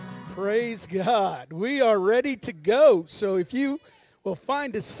Praise God. We are ready to go. So if you will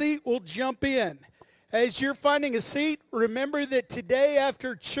find a seat, we'll jump in. As you're finding a seat, remember that today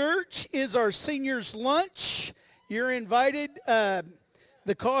after church is our seniors lunch. You're invited.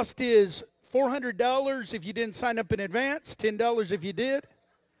 The cost is $400 if you didn't sign up in advance, $10 if you did.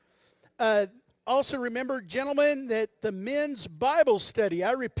 Also remember, gentlemen, that the men's Bible study,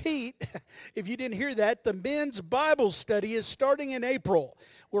 I repeat, if you didn't hear that, the men's Bible study is starting in April.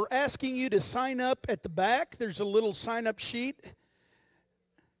 We're asking you to sign up at the back. There's a little sign-up sheet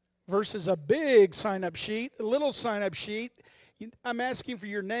versus a big sign-up sheet, a little sign-up sheet. I'm asking for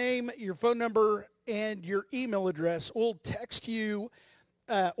your name, your phone number, and your email address. We'll text you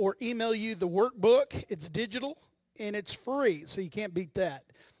or email you the workbook. It's digital, and it's free, so you can't beat that.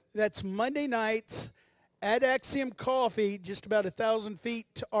 That's Monday nights at Axiom Coffee, just about 1,000 feet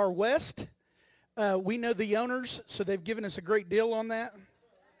to our west. We know the owners, so they've given us a great deal on that.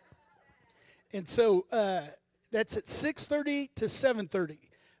 And so that's at 6:30 to 7:30,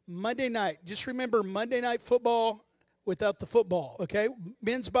 Monday night. Just remember, Monday night football without the football, okay?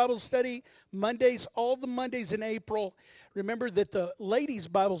 Men's Bible study, Mondays, all the Mondays in April. Remember that the ladies'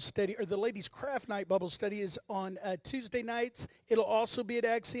 Bible study, or the ladies' craft night Bible study is on Tuesday nights. It'll also be at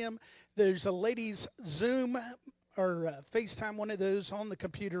Axiom. There's a ladies' Zoom or FaceTime, one of those on the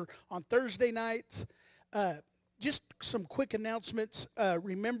computer on Thursday nights. Just some quick announcements.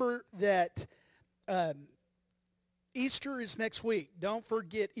 Remember that Easter is next week. Don't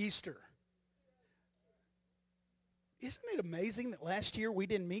forget Easter. Isn't it amazing that last year we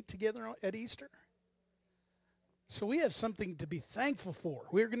didn't meet together at Easter? So we have something to be thankful for.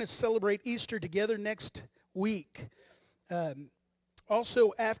 We're going to celebrate Easter together next week.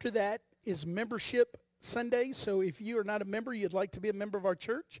 Also, after that is Membership Sunday. So if you are not a member, you'd like to be a member of our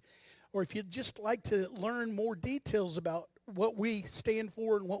church, or if you'd just like to learn more details about what we stand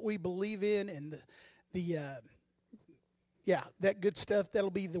for and what we believe in and that good stuff,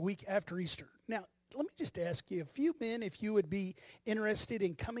 that'll be the week after Easter. Now, let me just ask you, a few men, if you would be interested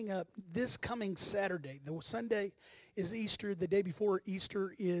in coming up this coming Saturday. The Sunday is Easter. The day before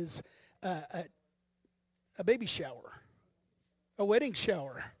Easter is a baby shower, a wedding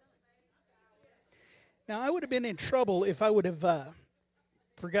shower. Now, I would have been in trouble if I would have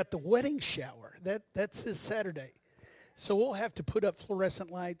forgot the wedding shower. That's this Saturday. So we'll have to put up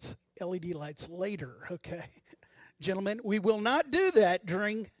fluorescent lights, LED lights later, okay? Gentlemen, we will not do that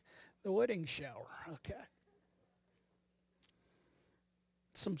during the wedding shower, okay?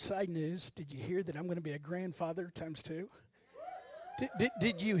 Some side news. Did you hear that I'm going to be a grandfather times 2?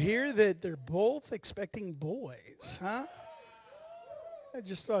 Did you hear that they're both expecting boys, huh? I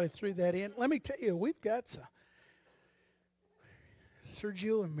just thought I threw that in. Let me tell you, we've got some.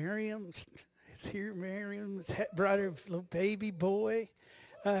 Sergio and Miriam is here. Miriam's brought her little baby boy.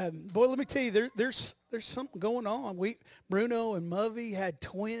 Boy, let me tell you, there's something going on. Bruno and Muvy had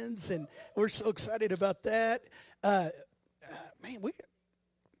twins, and we're so excited about that. Man, we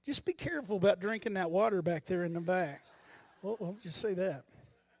just be careful about drinking that water back there in the back. We'll just say that.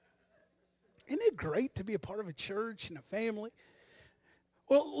 Isn't it great to be a part of a church and a family?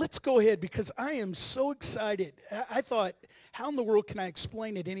 Well, let's go ahead because I am so excited. I thought, how in the world can I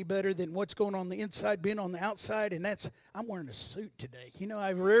explain it any better than what's going on the inside being on the outside? And I'm wearing a suit today. You know,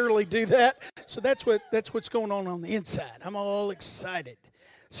 I rarely do that. So that's what's going on the inside. I'm all excited.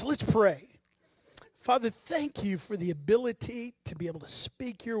 So let's pray. Father, thank you for the ability to be able to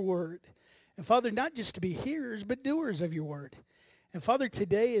speak your word. And Father, not just to be hearers, but doers of your word. And Father,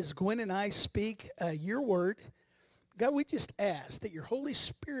 today as Gwen and I speak your word, God, we just ask that your Holy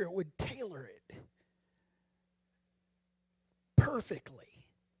Spirit would tailor it perfectly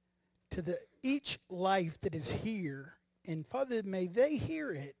to each life that is here. And Father, may they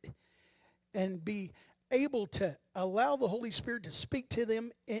hear it and be able to allow the Holy Spirit to speak to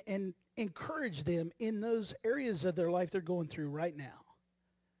them and encourage them in those areas of their life they're going through right now.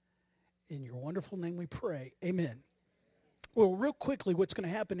 In your wonderful name we pray. Amen. Well, real quickly, what's going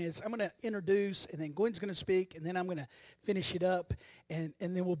to happen is I'm going to introduce, and then Gwen's going to speak, and then I'm going to finish it up, and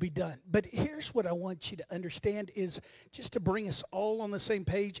then we'll be done. But here's what I want you to understand is just to bring us all on the same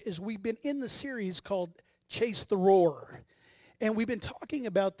page is we've been in the series called Chase the Roar. And we've been talking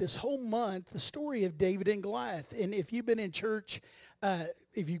about this whole month, the story of David and Goliath. And if you've been in church,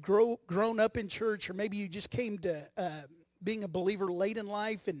 if you've grown up in church, or maybe you just came to being a believer late in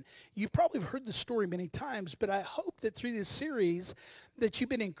life, and you've probably heard the story many times, but I hope that through this series that you've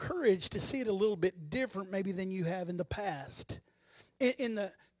been encouraged to see it a little bit different maybe than you have in the past. In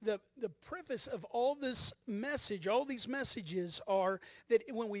the preface of all this message, all these messages are that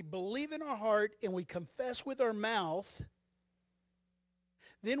when we believe in our heart and we confess with our mouth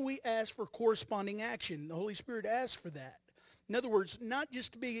Then we ask for corresponding action. The Holy Spirit asks for that. In other words, not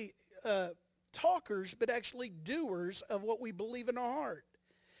just to be talkers, but actually doers of what we believe in our heart.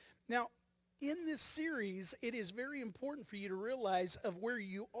 Now, in this series, it is very important for you to realize of where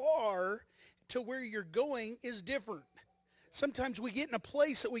you are to where you're going is different. Sometimes we get in a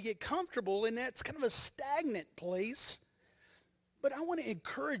place that we get comfortable, and that's kind of a stagnant place. But I want to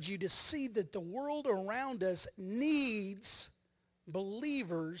encourage you to see that the world around us needs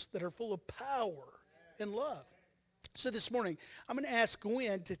believers that are full of power and love. So this morning, I'm going to ask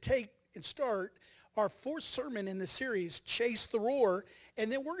Gwen to take and start our fourth sermon in the series, Chase the Roar,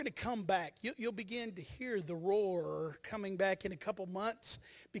 and then we're going to come back. You'll begin to hear the roar coming back in a couple months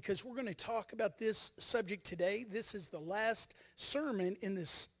because we're going to talk about this subject today. This is the last sermon in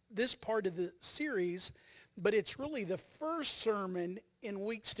this part of the series, but it's really the first sermon in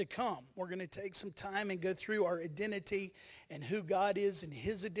weeks to come. We're going to take some time and go through our identity and who God is and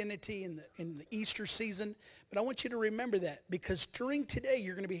his identity in the Easter season. But I want you to remember that because during today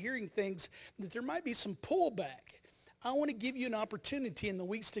you're going to be hearing things that there might be some pullback. I want to give you an opportunity in the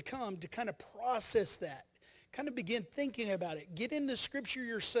weeks to come to kind of process that, kind of begin thinking about it. Get into Scripture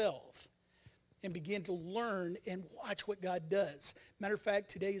yourself and begin to learn and watch what God does. Matter of fact,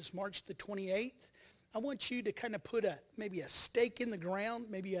 today is March the 28th. I want you to kind of put maybe a stake in the ground,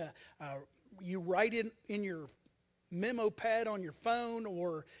 maybe you write it in your memo pad on your phone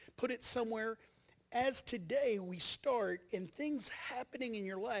or put it somewhere. As today we start and things happening in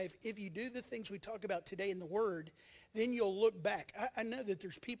your life, if you do the things we talk about today in the Word, then you'll look back. I know that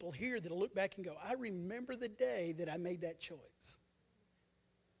there's people here that'll look back and go, I remember the day that I made that choice.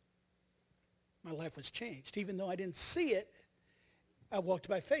 My life was changed. Even though I didn't see it, I walked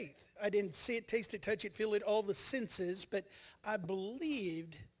by faith. I didn't see it, taste it, touch it, feel it, all the senses, but I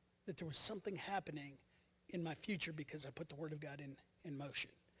believed that there was something happening in my future because I put the Word of God in motion.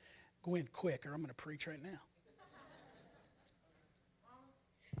 Gwen, quick, or I'm going to preach right now.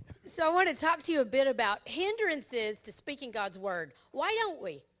 So I want to talk to you a bit about hindrances to speaking God's Word. Why don't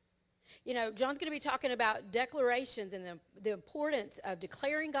we? You know, John's going to be talking about declarations and the importance of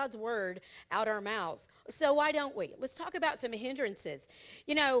declaring God's Word out our mouths. So why don't we? Let's talk about some hindrances.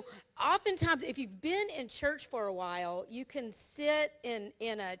 You know, oftentimes if you've been in church for a while, you can sit in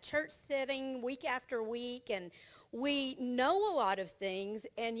a church setting week after week, and we know a lot of things,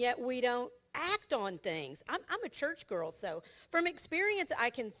 and yet we don't act on things. I'm a church girl, so from experience I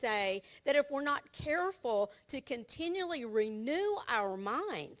can say that if we're not careful to continually renew our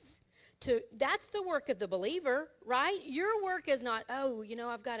minds, that's the work of the believer, right? Your work is not, oh, you know,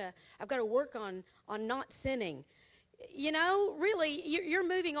 I've got to work on not sinning. You know, really, you're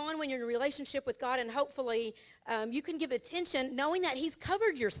moving on when you're in a relationship with God, and hopefully you can give attention knowing that he's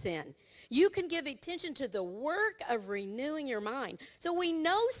covered your sin. You can give attention to the work of renewing your mind. So we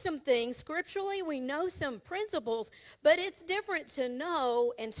know some things scripturally, we know some principles, but it's different to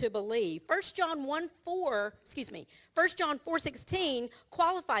know and to believe. 1 John 4:16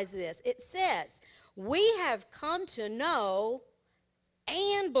 qualifies this. It says, we have come to know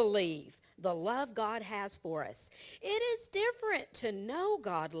and believe the love God has for us. It is different to know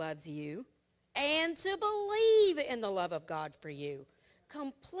God loves you and to believe in the love of God for you.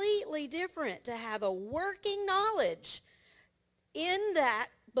 Completely different to have a working knowledge in that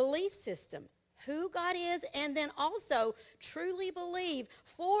belief system, who God is, and then also truly believe,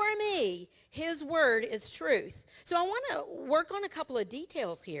 for me, his word is truth. So I want to work on a couple of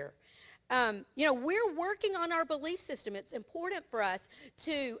details here. You know, we're working on our belief system. It's important for us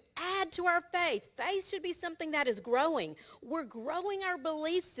to add to our faith. Faith should be something that is growing. We're growing our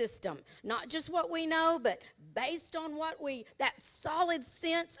belief system, not just what we know, but based on that solid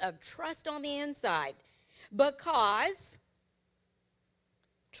sense of trust on the inside, because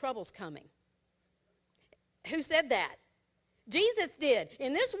trouble's coming. Who said that? Jesus did.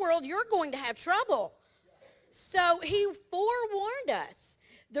 In this world, you're going to have trouble. So he forewarned us.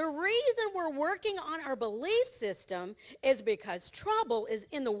 The reason we're working on our belief system is because trouble is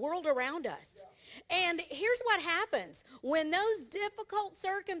in the world around us. And here's what happens. When those difficult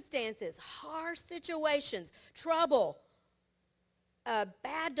circumstances, harsh situations, trouble, a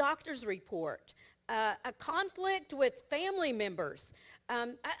bad doctor's report, a conflict with family members,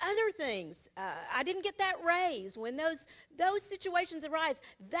 other things, I didn't get that raise. When those situations arise,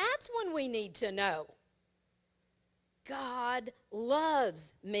 that's when we need to know God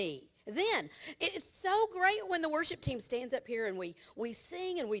loves me. Then it's so great when the worship team stands up here and we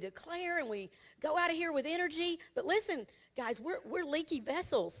sing and we declare and we go out of here with energy. But listen, guys, we're leaky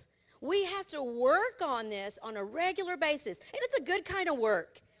vessels. We have to work on this on a regular basis. And it's a good kind of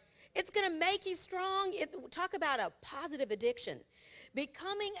work. It's going to make you strong. Talk about a positive addiction.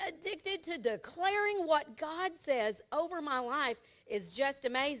 becoming addicted to declaring what God says over my life is just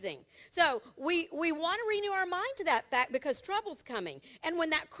amazing. So we want to renew our mind to that fact because trouble's coming. And when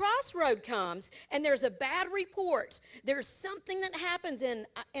that crossroad comes and there's a bad report, there's something that happens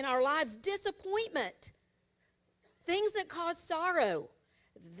in our lives, disappointment, things that cause sorrow,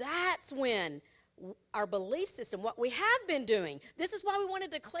 that's when our belief system, what we have been doing, this is why we want to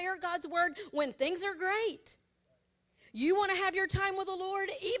declare God's word when things are great. You want to have your time with the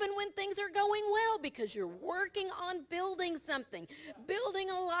Lord even when things are going well because you're working on building something, building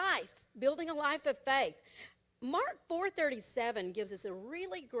a life of faith. Mark 4:37 gives us a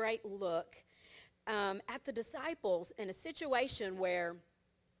really great look at the disciples in a situation where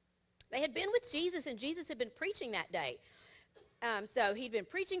they had been with Jesus and Jesus had been preaching that day. So he'd been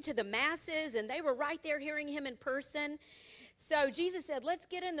preaching to the masses and they were right there hearing him in person. So Jesus said, let's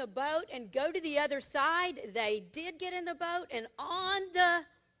get in the boat and go to the other side. They did get in the boat, and on the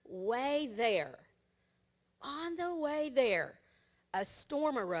way there, a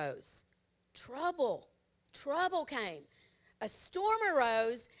storm arose. Trouble came. A storm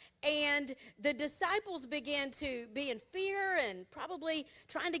arose, and the disciples began to be in fear and probably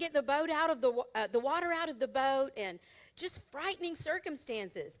trying to get the boat out of the water out of the boat, and just frightening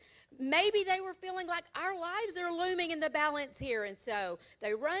circumstances. Maybe they were feeling like our lives are looming in the balance here. And so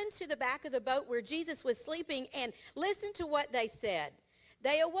they run to the back of the boat where Jesus was sleeping, and listen to what they said.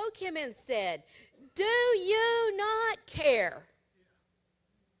 They awoke him and said, do you not care?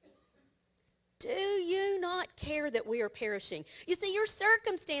 Do you not care that we are perishing? You see, your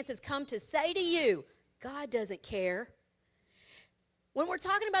circumstances come to say to you, God doesn't care. When we're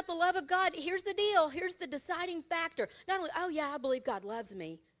talking about the love of God, here's the deal. Here's the deciding factor. Not only, oh yeah, I believe God loves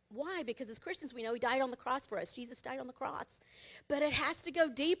me. Why? Because as Christians, we know he died on the cross for us. Jesus died on the cross. But it has to go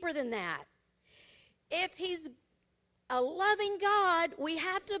deeper than that. If he's a loving God, we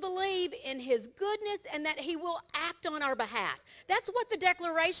have to believe in his goodness and that he will act on our behalf. That's what the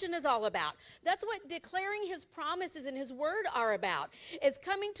declaration is all about. That's what declaring his promises and his word are about, is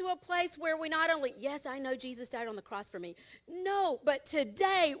coming to a place where we not only, yes, I know Jesus died on the cross for me. No, but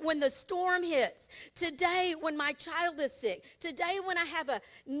today when the storm hits, today when my child is sick, today when I have a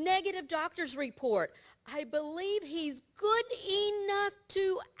negative doctor's report, I believe he's good enough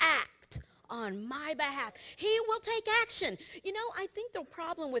to act on my behalf. He will take action. You know, I think the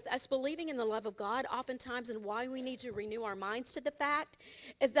problem with us believing in the love of God oftentimes, and why we need to renew our minds to the fact,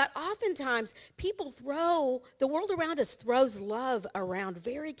 is that oftentimes the world around us throws love around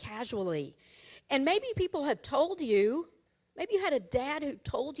very casually. And maybe people have told you, maybe you had a dad who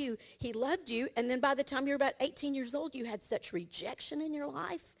told you he loved you, and then by the time you're about 18 years old, you had such rejection in your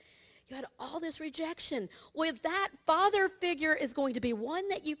life. You had all this rejection. Well, that father figure is going to be one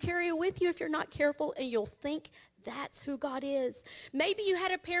that you carry with you if you're not careful, and you'll think that's who God is. Maybe you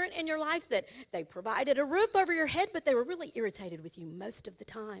had a parent in your life that they provided a roof over your head, but they were really irritated with you most of the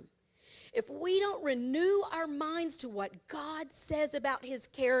time. If we don't renew our minds to what God says about his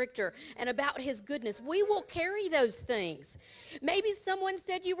character and about his goodness, we will carry those things. Maybe someone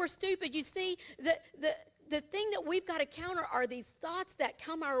said you were stupid. You see, the thing that we've got to counter are these thoughts that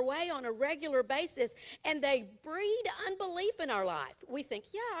come our way on a regular basis, and they breed unbelief in our life. We think,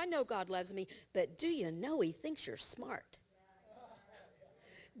 yeah, I know God loves me, but do you know he thinks you're smart?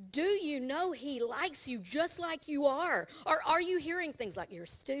 Do you know he likes you just like you are? Or are you hearing things like, you're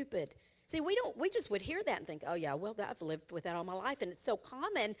stupid? See, we just would hear that and think, oh yeah, well, I've lived with that all my life. And it's so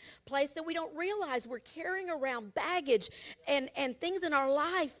commonplace that we don't realize we're carrying around baggage and things in our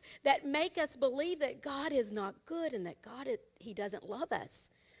life that make us believe that God is not good and that he doesn't love us.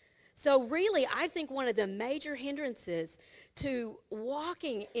 So really, I think one of the major hindrances to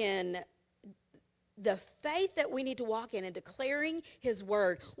walking in the faith that we need to walk in and declaring his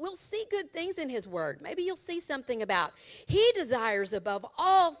word. We'll see good things in his word. Maybe you'll see something about, he desires above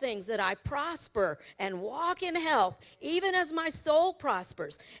all things that I prosper and walk in health, even as my soul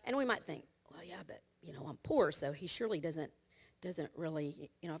prospers. And we might think, well, yeah, but, I'm poor, so he surely doesn't really,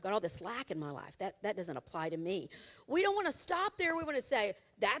 I've got all this lack in my life. That doesn't apply to me. We don't want to stop there. We want to say,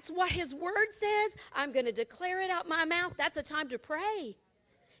 that's what his word says. I'm going to declare it out my mouth. That's a time to pray.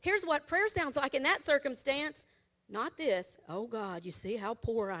 Here's what prayer sounds like in that circumstance. Not this, oh God, you see how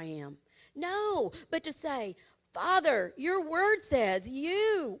poor I am. No, but to say, Father, your word says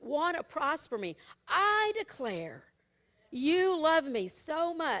you want to prosper me. I declare you love me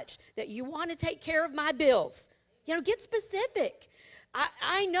so much that you want to take care of my bills. Get specific.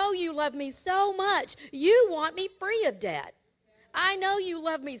 I know you love me so much. You want me free of debt. I know you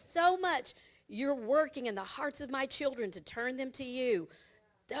love me so much. You're working in the hearts of my children to turn them to you.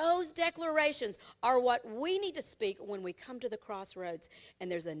 Those declarations are what we need to speak when we come to the crossroads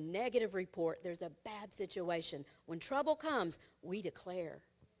and there's a negative report, there's a bad situation. When trouble comes, we declare.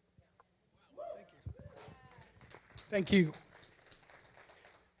 Thank you.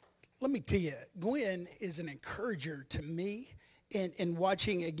 Let me tell you, Gwen is an encourager to me in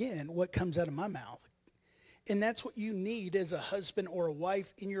watching, again, what comes out of my mouth. And that's what you need as a husband or a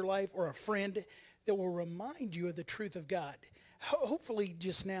wife in your life, or a friend that will remind you of the truth of God. Hopefully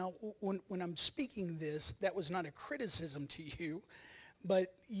just now, when I'm speaking this, that was not a criticism to you,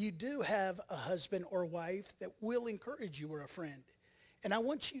 but you do have a husband or wife that will encourage you, or a friend. And I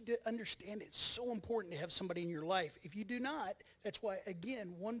want you to understand it's so important to have somebody in your life. If you do not, that's why,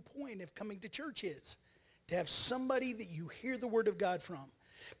 again, one point of coming to church is to have somebody that you hear the word of God from.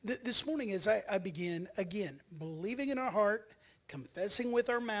 This morning as I begin, again, believing in our heart, confessing with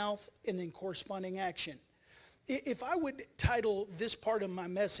our mouth, and then corresponding action. If I would title this part of my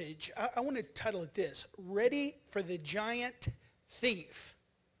message, I want to title it this: Ready for the Giant Thief.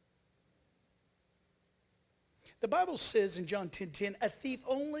 The Bible says in John 10:10, a thief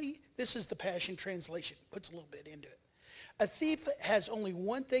only, this is the Passion Translation, puts a little bit into it. A thief has only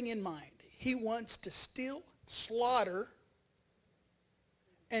one thing in mind. He wants to steal, slaughter,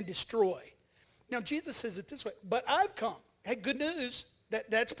 and destroy. Now Jesus says it this way, but I've come. Hey, good news.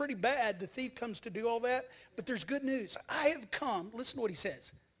 That's pretty bad. The thief comes to do all that, but there's good news. I have come. Listen to what he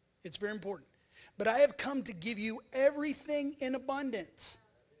says. It's very important. But I have come to give you everything in abundance.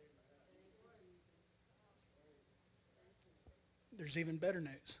 There's even better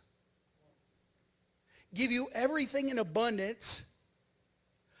news. Give you everything in abundance,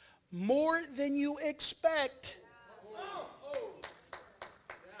 more than you expect.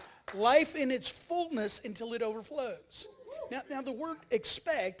 Life in its fullness until it overflows. Now the word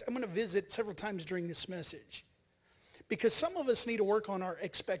expect, I'm going to visit several times during this message, because some of us need to work on our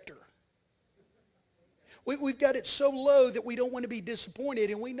expector. We've got it so low that we don't want to be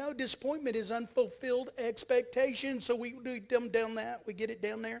disappointed, and we know disappointment is unfulfilled expectation, so we do dumb down that. We get it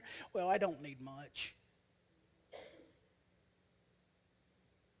down there. Well, I don't need much.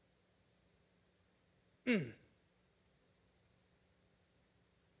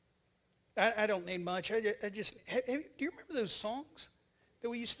 I don't need much. Do you remember those songs that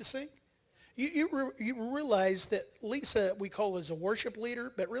we used to sing? You realize that Lisa, we call as a worship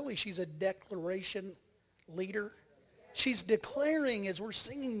leader, but really she's a declaration leader. She's declaring, as we're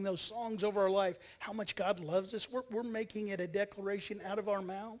singing those songs over our life, how much God loves us. We're making it a declaration out of our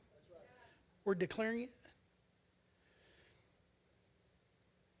mouth. We're declaring it.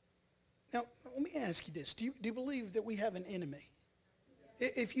 Now, let me ask you this. Do you believe that we have an enemy?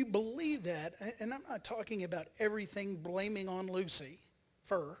 If you believe that, and I'm not talking about everything blaming on Lucy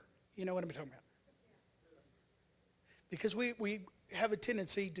Fur, you know what I'm talking about. Because we have a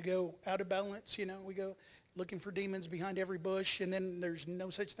tendency to go out of balance, we go looking for demons behind every bush, and then there's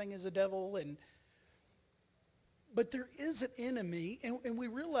no such thing as a devil. But there is an enemy, and we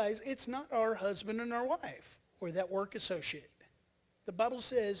realize it's not our husband and our wife or that work associate. The Bible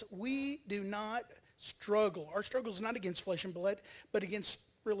says we do not struggle. Our struggle is not against flesh and blood, but against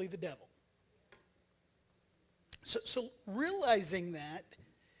really the devil. So realizing that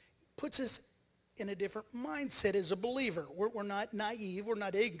puts us in a different mindset as a believer. We're not naive. We're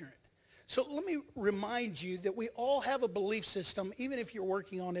not ignorant. So let me remind you that we all have a belief system, even if you're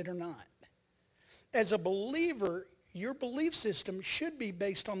working on it or not. As a believer, your belief system should be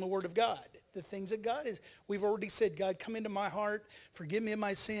based on the Word of God. The things that God is. We've already said, God, come into my heart, forgive me of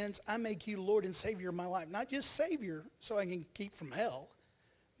my sins. I make you Lord and Savior of my life. Not just Savior so I can keep from hell,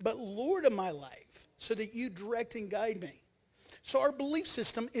 but Lord of my life so that you direct and guide me. So our belief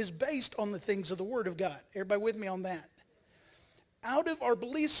system is based on the things of the Word of God. Everybody with me on that? Out of our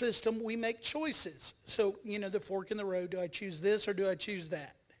belief system, we make choices. So, the fork in the road, do I choose this or do I choose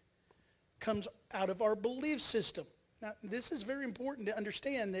that? Comes out of our belief system. Now, this is very important to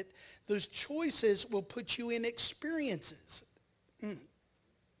understand that those choices will put you in experiences.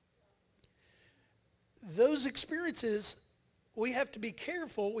 Those experiences, we have to be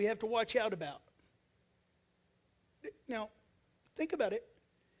careful, we have to watch out about. Now, think about it.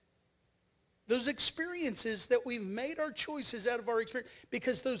 Those experiences that we've made our choices out of our experience,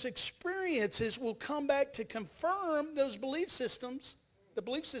 because those experiences will come back to confirm those belief systems, the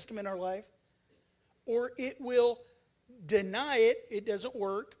belief system in our life, or it will deny it, it doesn't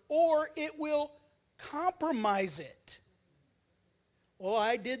work, or it will compromise it. Well,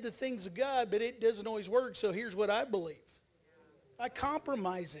 I did the things of God, but it doesn't always work, so here's what I believe. I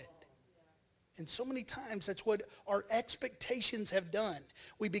compromise it. And so many times that's what our expectations have done.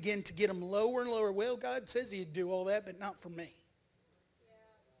 We begin to get them lower and lower. Well, God says he'd do all that, but not for me.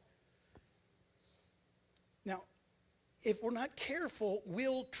 Now, if we're not careful,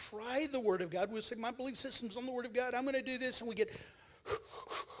 we'll try the Word of God. We'll say, my belief system's on the Word of God. I'm going to do this. And we get,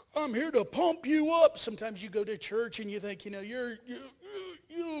 I'm here to pump you up. Sometimes you go to church and you think,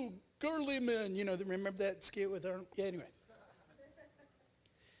 you girly men. Remember that skit with our, yeah, anyway.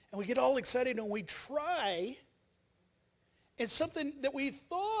 And we get all excited and we try. And something that we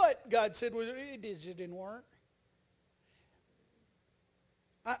thought God said, it didn't work.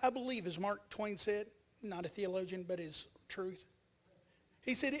 I believe, as Mark Twain said, not a theologian, but his truth.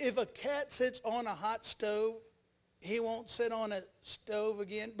 He said, if a cat sits on a hot stove, he won't sit on a stove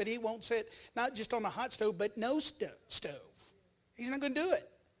again, but he won't sit not just on a hot stove, but no stove. He's not going to do it.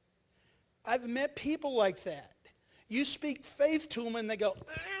 I've met people like that. You speak faith to them and they go,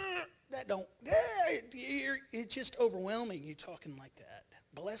 that don't, it's just overwhelming, you talking like that.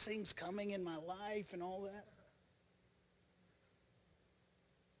 Blessings coming in my life and all that.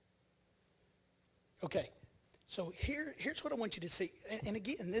 Okay, so here's what I want you to see. And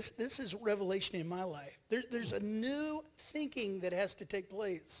again, this is revelation in my life. There's a new thinking that has to take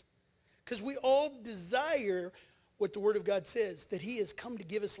place. Because we all desire what the Word of God says, that He has come to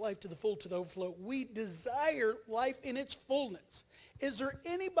give us life to the full, to the overflow. We desire life in its fullness. Is there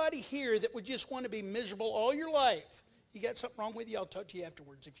anybody here that would just want to be miserable all your life? You got something wrong with you? I'll talk to you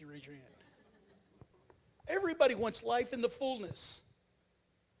afterwards if you raise your hand. Everybody wants life in the fullness.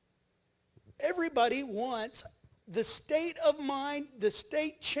 Everybody wants the state of mind, the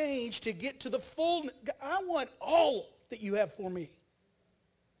state change to get to the fullness. I want all that you have for me.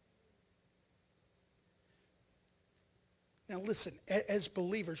 Now listen, as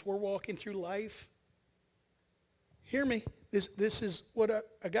believers, we're walking through life. Hear me. This is what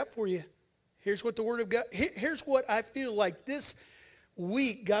I got for you. Here's what the Word of God, here's what I feel like this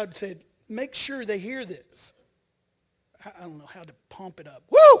week God said, make sure they hear this. I don't know how to pump it up.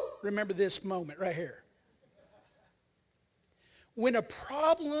 Woo! Remember this moment right here. When a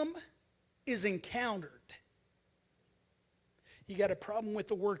problem is encountered, you got a problem with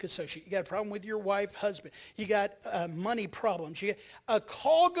the work associate. You got a problem with your wife, husband. You got money problems. A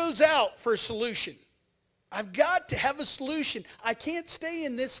call goes out for a solution. I've got to have a solution. I can't stay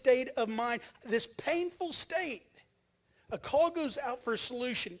in this state of mind, this painful state. A call goes out for a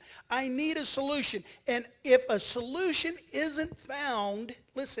solution. I need a solution. And if a solution isn't found,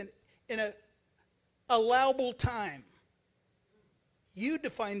 listen, in an allowable time, you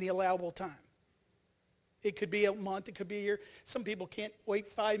define the allowable time. It could be a month, it could be a year. Some people can't wait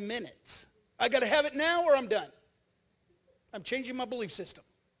 5 minutes. I got to have it now or I'm done. I'm changing my belief system.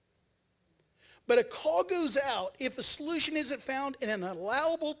 But a call goes out if a solution isn't found in an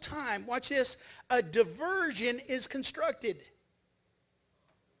allowable time. Watch this. A diversion is constructed.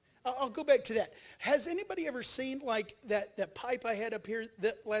 I'll go back to that. Has anybody ever seen like that pipe I had up here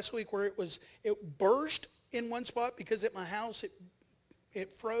last week where it burst in one spot because at my house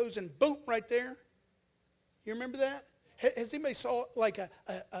it froze and boom, right there? You remember that? Has anybody saw like a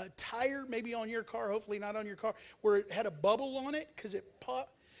tire maybe on your car, hopefully not on your car, where it had a bubble on it because it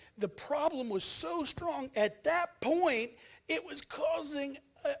popped? The problem was so strong at that point, it was causing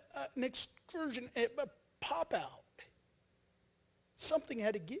an excursion, a pop out. Something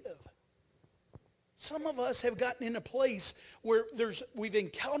had to give. Some of us have gotten in a place where we've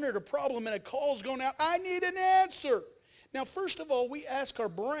encountered a problem and a call's going out. I need an answer. Now, first of all, we ask our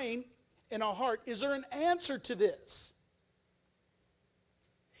brain and our heart, is there an answer to this?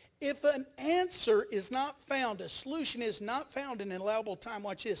 If an answer is not found, a solution is not found in an allowable time,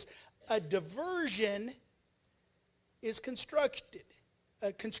 watch this, a diversion is constructed.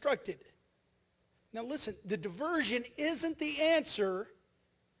 Now listen, the diversion isn't the answer,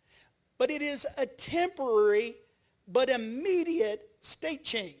 but it is a temporary but immediate state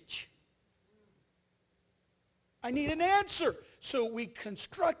change. I need an answer. So we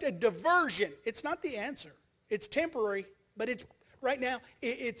construct a diversion. It's not the answer. It's temporary, but it's right now,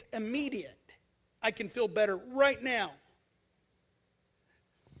 it's immediate. I can feel better right now.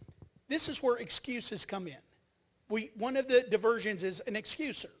 This is where excuses come in. One of the diversions is an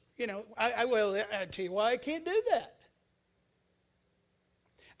excuser. I tell you why I can't do that.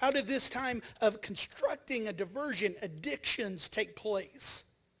 Out of this time of constructing a diversion, addictions take place.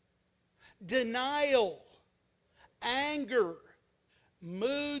 Denial, anger,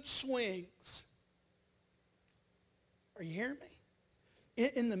 mood swings. Are you hearing me?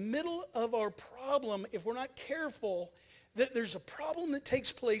 In the middle of our problem, if we're not careful, that there's a problem that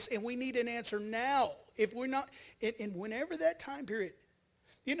takes place and we need an answer now. If we're not, and whenever that time period,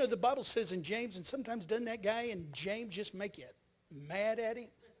 the Bible says in James, and sometimes doesn't that guy in James just make you mad at him?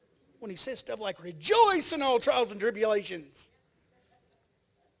 When he says stuff like, rejoice in all trials and tribulations.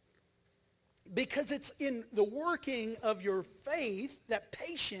 Because it's in the working of your faith, that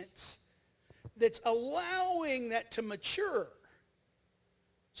patience, that's allowing that to mature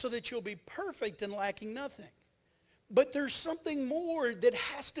so that you'll be perfect and lacking nothing. But there's something more that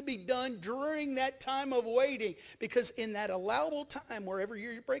has to be done during that time of waiting, because in that allowable time, wherever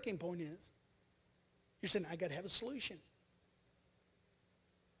your breaking point is, you're saying, I got to have a solution.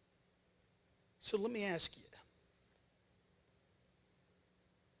 So let me ask you,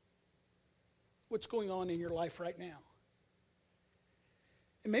 what's going on in your life right now?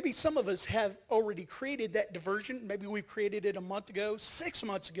 And maybe some of us have already created that diversion. Maybe we've created it a month ago, 6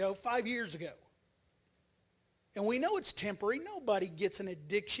 months ago, 5 years ago. And we know it's temporary. Nobody gets an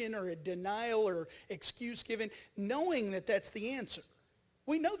addiction or a denial or excuse given knowing that that's the answer.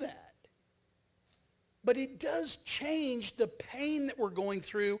 We know that. But it does change the pain that we're going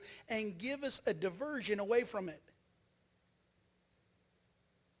through and give us a diversion away from it.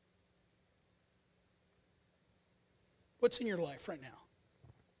 What's in your life right now?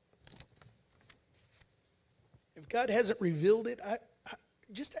 If God hasn't revealed it, I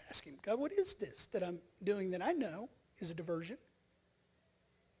just ask him, God, what is this that I'm doing that I know is a diversion?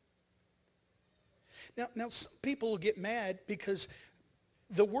 Now some people will get mad because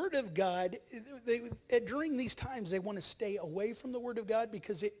the Word of God, during these times, they want to stay away from the Word of God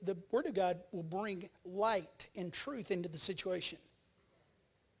because the Word of God will bring light and truth into the situation.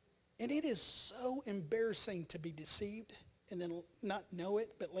 And it is so embarrassing to be deceived and then not know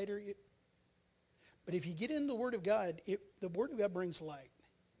it, but later but if you get in the Word of God, the Word of God brings light.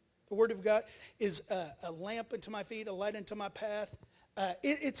 The Word of God is a lamp unto my feet, a light unto my path.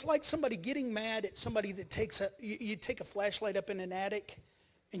 It's like somebody getting mad at somebody that you take a flashlight up in an attic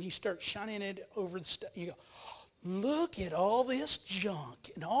and you start shining it over the stuff. You go, look at all this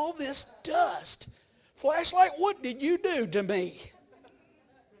junk and all this dust. Flashlight, what did you do to me?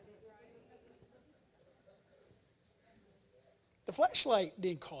 The flashlight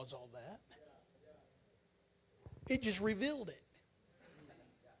didn't cause all that. It just revealed it.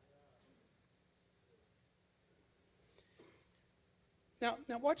 Now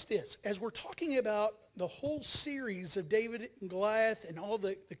watch this. As we're talking about the whole series of David and Goliath and all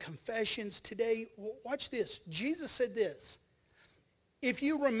the confessions today, watch this. Jesus said this, if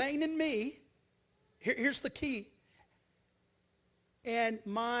you remain in me, here's the key, and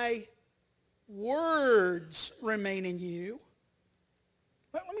my words remain in you.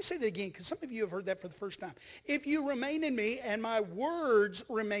 Let me say that again, because some of you have heard that for the first time. If you remain in me and my words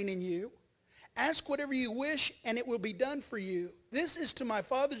remain in you, ask whatever you wish and it will be done for you. This is to my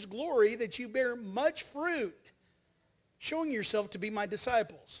Father's glory that you bear much fruit, showing yourself to be my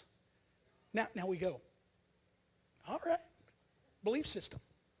disciples. Now we go, all right, belief system.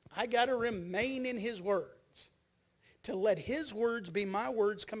 I got to remain in his words, to let his words be my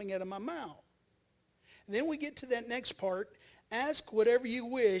words coming out of my mouth. And then we get to that next part. Ask whatever you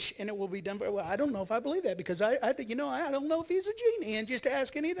wish, and it will be done. Well, I don't know if I believe that because I don't know if he's a genie, and just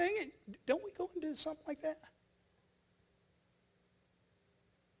ask anything. And don't we go into something like that?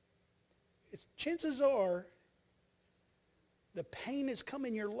 Chances are, the pain has come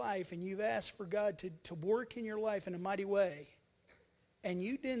in your life, and you've asked for God to work in your life in a mighty way, and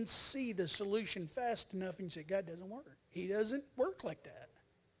you didn't see the solution fast enough, and you said, God doesn't work. He doesn't work like that.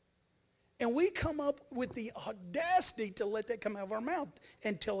 And we come up with the audacity to let that come out of our mouth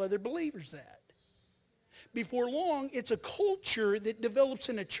and tell other believers that. Before long, it's a culture that develops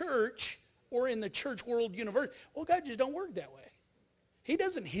in a church or in the church world universe. Well, God just don't work that way. He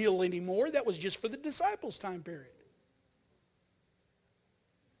doesn't heal anymore. That was just for the disciples' time period.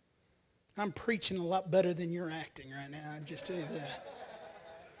 I'm preaching a lot better than you're acting right now. I just tell you that.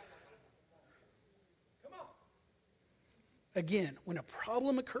 Again, when a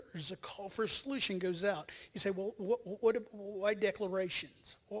problem occurs, a call for a solution goes out. You say, well, why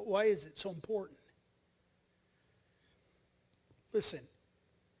declarations? Why is it so important? Listen,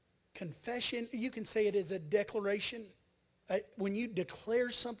 confession, you can say it as a declaration. When you declare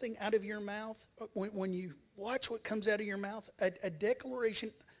something out of your mouth, when you watch what comes out of your mouth, a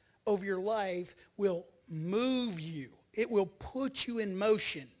declaration over your life will move you. It will put you in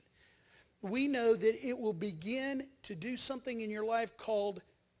motion. We know that it will begin to do something in your life called,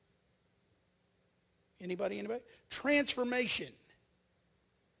 anybody? Transformation.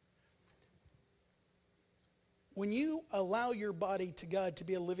 When you allow your body to God to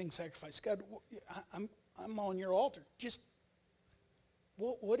be a living sacrifice, God, I'm on your altar. Just,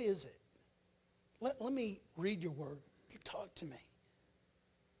 what is it? Let me read your word. Talk to me.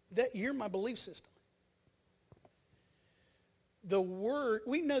 You're my belief system. The word,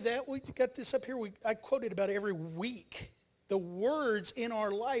 we know that. We got this up here. I quote it about every week. The words in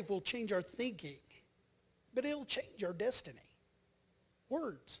our life will change our thinking, but it'll change our destiny.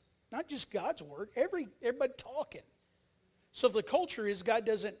 Words, not just God's word, everybody talking. So if the culture is God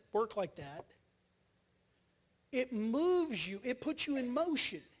doesn't work like that, it moves you, it puts you in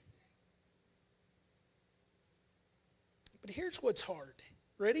motion. But here's what's hard.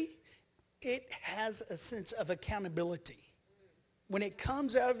 Ready? It has a sense of accountability. When it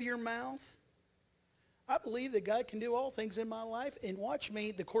comes out of your mouth, I believe that God can do all things in my life, and watch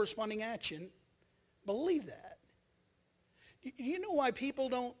me, the corresponding action, believe that. Do you know why people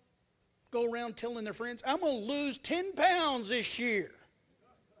don't go around telling their friends, I'm going to lose 10 pounds this year?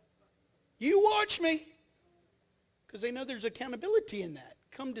 You watch me. Because they know there's accountability in that.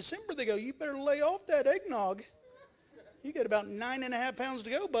 Come December, they go, you better lay off that eggnog. You got about 9.5 pounds to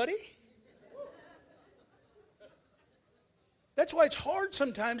go, buddy. That's why it's hard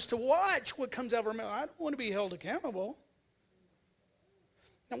sometimes to watch what comes out of our mouth. I don't want to be held accountable.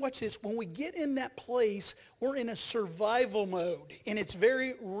 Now watch this. When we get in that place, we're in a survival mode, and it's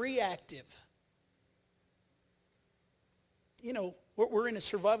very reactive. You know, we're in a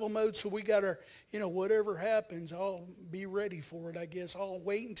survival mode, so we got to, whatever happens, I'll be ready for it, I guess. I'll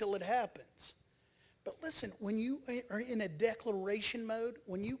wait until it happens. But listen, when you are in a declaration mode,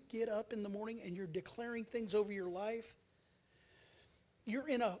 when you get up in the morning and you're declaring things over your life, you're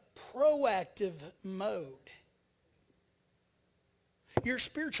in a proactive mode. Your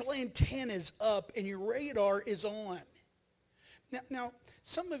spiritual antenna is up and your radar is on. Now,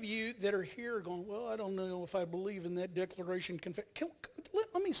 some of you that are here are going, well, I don't know if I believe in that declaration.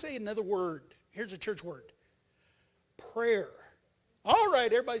 Let me say another word. Here's a church word. Prayer. All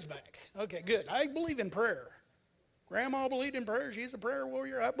right, everybody's back. Okay, good. I believe in prayer. Grandma believed in prayer. She's a prayer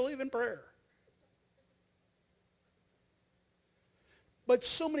warrior. I believe in prayer. But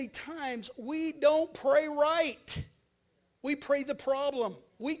so many times we don't pray right. We pray the problem.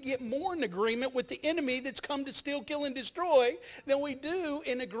 We get more in agreement with the enemy that's come to steal, kill, and destroy than we do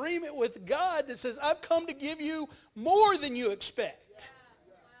in agreement with God that says, I've come to give you more than you expect.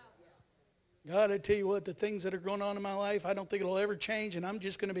 God, I tell you what, the things that are going on in my life, I don't think it'll ever change, and I'm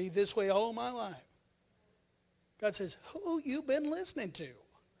just going to be this way all my life. God says, who you been listening to?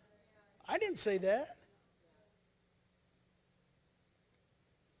 I didn't say that.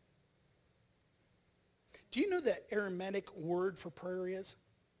 Do you know that Aramaic word for prayer is?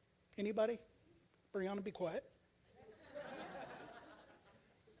 Anybody? Brianna, be quiet.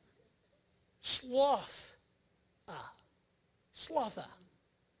 Sloth. Slotha.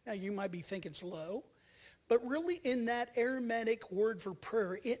 Now you might be thinking slow, but really in that Aramaic word for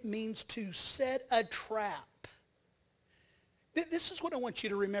prayer, it means to set a trap. This is what I want you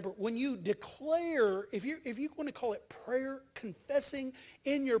to remember. When you declare, if you want to call it prayer, confessing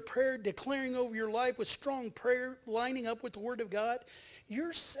in your prayer, declaring over your life with strong prayer, lining up with the Word of God,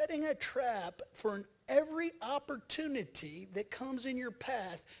 you're setting a trap for every opportunity that comes in your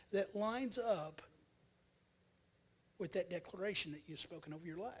path that lines up with that declaration that you've spoken over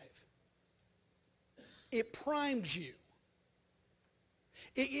your life. It primes you.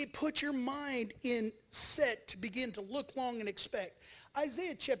 It puts your mind in set to begin to look long and expect.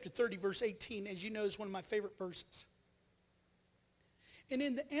 Isaiah chapter 30, verse 18, as you know, is one of my favorite verses. And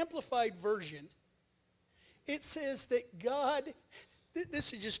in the Amplified Version, it says that God,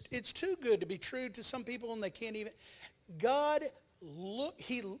 this is just, it's too good to be true to some people and they can't even. God,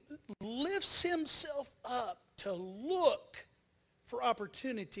 he lifts himself up to look for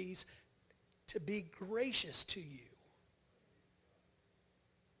opportunities to be gracious to you.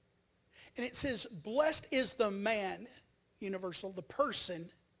 And it says, blessed is the man, universal, the person,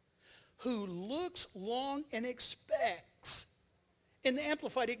 who looks long and expects. In the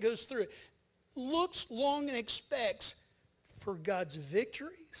Amplified, it goes through it. Looks long and expects for God's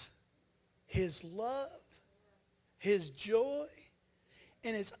victories, his love, his joy,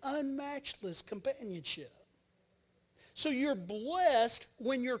 and his unmatchless companionship. So you're blessed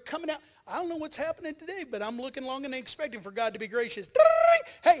when you're coming out. I don't know what's happening today, but I'm looking long and expecting for God to be gracious.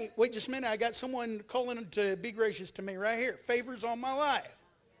 Hey, wait just a minute. I got someone calling to be gracious to me right here. Favors on my life.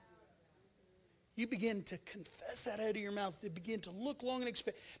 You begin to confess that out of your mouth. You begin to look long and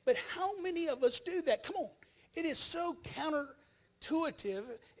expect. But how many of us do that? Come on. It is so counterintuitive.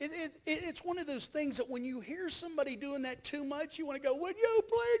 It's one of those things that when you hear somebody doing that too much, you want to go, would you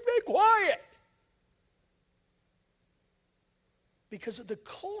please be quiet? Because of the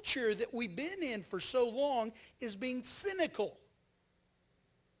culture that we've been in for so long is being cynical.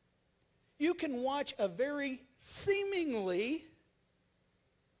 You can watch a very seemingly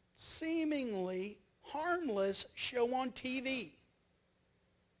harmless show on TV.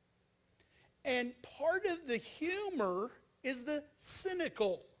 And part of the humor is the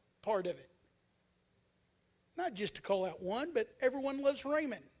cynical part of it. Not just to call out one, but Everyone Loves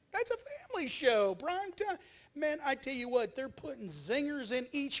Raymond. That's a family show, prime time. Man, I tell you what, they're putting zingers in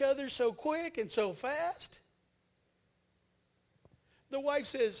each other so quick and so fast. The wife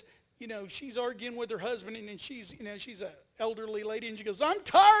says, she's arguing with her husband, and she's an elderly lady, and she goes, I'm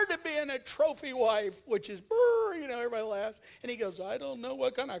tired of being a trophy wife, which is, brr, everybody laughs. And he goes, I don't know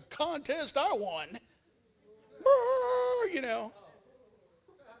what kind of contest I won. Brr,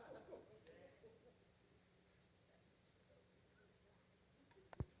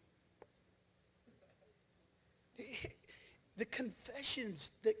 The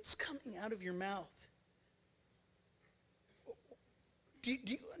confessions that's coming out of your mouth. Do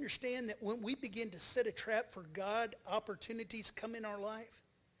you understand that when we begin to set a trap for God, opportunities come in our life?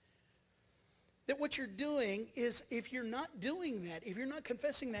 That what you're doing is, if you're not doing that, if you're not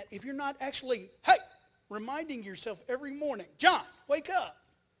confessing that, if you're not actually, reminding yourself every morning, John, wake up.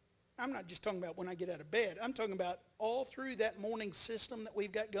 I'm not just talking about when I get out of bed. I'm talking about all through that morning system that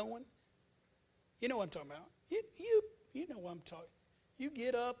we've got going. You know what I'm talking about. You know what I'm talking. You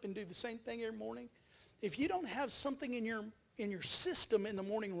get up and do the same thing every morning. If you don't have something in your system in the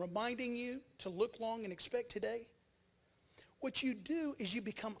morning reminding you to look long and expect today, what you do is you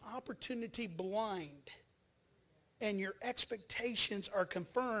become opportunity blind, and your expectations are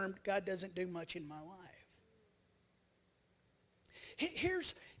confirmed. God doesn't do much in my life.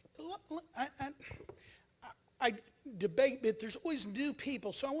 I debate, but there's always new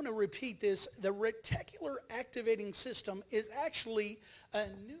people, so I want to repeat this. The reticular activating system is actually a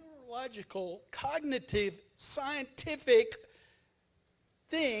neurological, cognitive, scientific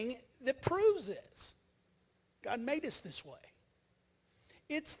thing that proves this. God made us this way.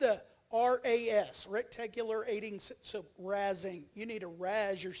 It's the RAS, reticular aiding, so razzing. You need to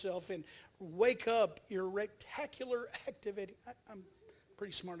razz yourself and wake up your reticular activating. I'm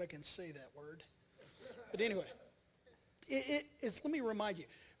pretty smart, I can say that word. But anyway, let me remind you,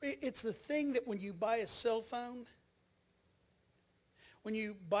 it's the thing that when you buy a cell phone, when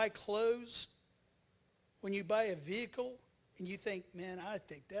you buy clothes, when you buy a vehicle, and you think, man, I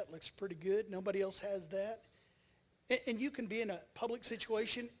think that looks pretty good. Nobody else has that. And you can be in a public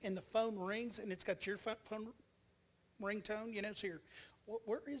situation and the phone rings and it's got your phone ringtone, so you're,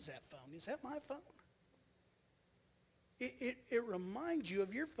 where is that phone? Is that my phone? It reminds you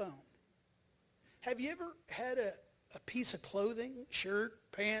of your phone. Have you ever had a piece of clothing, shirt,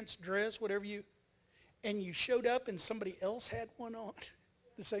 pants, dress, whatever and you showed up and somebody else had one on?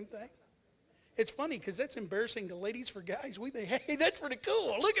 The same thing? It's funny because that's embarrassing to ladies. For guys, we think, hey, that's pretty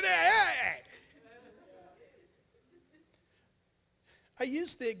cool. Look at that. Hey. I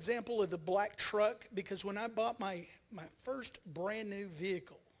use the example of the black truck because when I bought my first brand new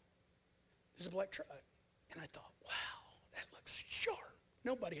vehicle, this is a black truck. And I thought, wow, that looks sharp.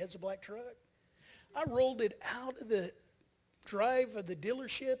 Nobody has a black truck. I rolled it out of the drive of the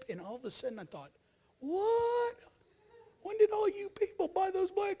dealership, and all of a sudden I thought, what? When did all you people buy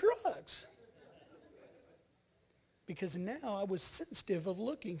those black trucks? Because now I was sensitive of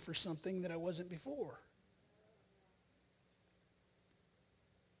looking for something that I wasn't before.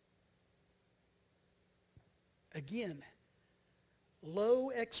 Again,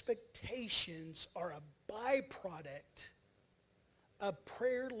 low expectations are a byproduct of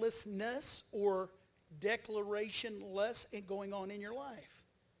prayerlessness or declarationless going on in your life.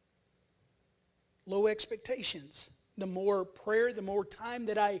 Low expectations. The more prayer, the more time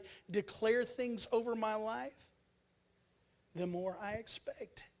that I declare things over my life, the more I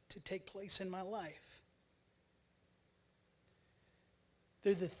expect to take place in my life.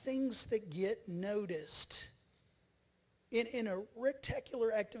 They're the things that get noticed. In a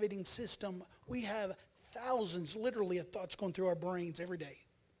reticular activating system, we have thousands, literally, of thoughts going through our brains every day.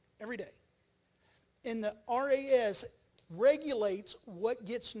 Every day. And the RAS regulates what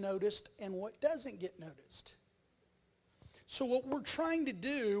gets noticed and what doesn't get noticed. So what we're trying to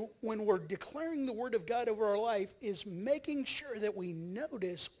do when we're declaring the Word of God over our life is making sure that we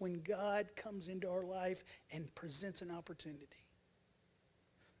notice when God comes into our life and presents an opportunity.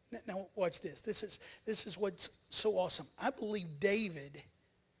 Now watch this. This is what's so awesome. I believe David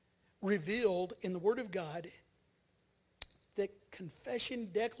revealed in the Word of God that confession,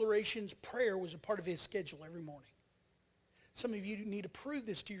 declarations, prayer was a part of his schedule every morning. Some of you need to prove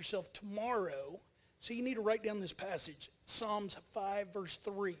this to yourself tomorrow, so you need to write down this passage. Psalms 5, verse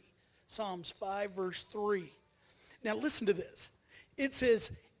 3. Psalms 5, verse 3. Now listen to this. It says,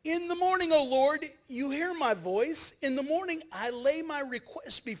 in the morning, O Lord, you hear my voice. In the morning, I lay my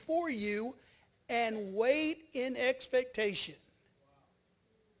request before you and wait in expectation.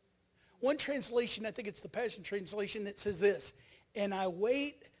 One translation, I think it's the Passion Translation, that says this, and I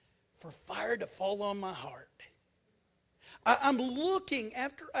wait for fire to fall on my heart. I'm looking,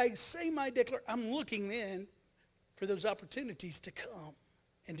 after I say my declaration, I'm looking then for those opportunities to come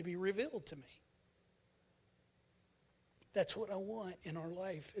and to be revealed to me. That's what I want in our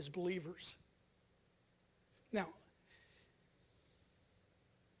life as believers. Now,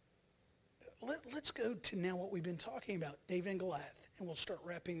 let's go to now what we've been talking about, David and Goliath, and we'll start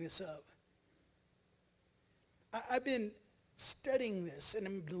wrapping this up. I've been studying this, and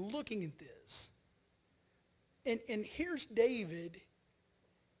I've been looking at this. And here's David,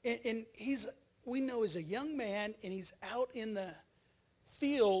 and we know is a young man, and he's out in the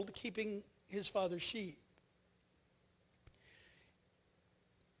field keeping his father's sheep.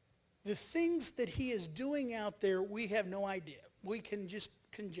 The things that he is doing out there, we have no idea. We can just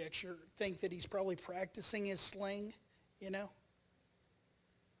conjecture, think that he's probably practicing his sling, you know.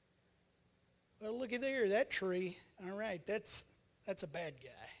 Well, look at there, that tree. All right, that's a bad guy.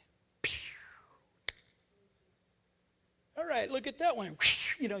 All right, look at that one.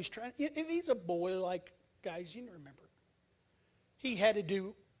 You know, he's trying. If he's a boy, like guys, you remember, he had to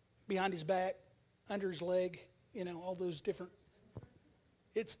do behind his back, under his leg, you know, all those different.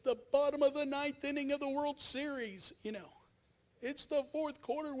 It's the bottom of the ninth inning of the World Series, you know. It's the fourth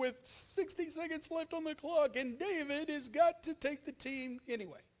quarter with 60 seconds left on the clock, and David has got to take the team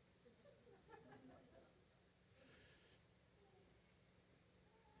anyway.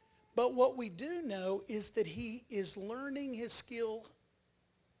 But what we do know is that he is learning his skill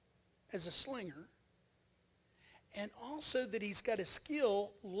as a slinger, and also that he's got a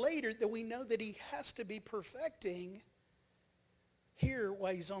skill later that we know that he has to be perfecting here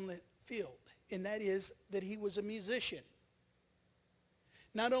while he's on the field, and that is that he was a musician.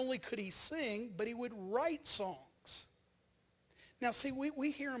 Not only could he sing, but he would write songs. Now, see,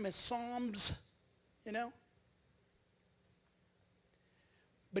 we hear them as psalms, you know.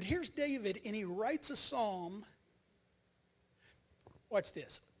 But here's David, and he writes a psalm. Watch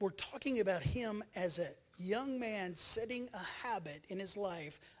this. We're talking about him as a young man setting a habit in his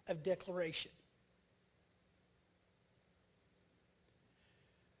life of declaration.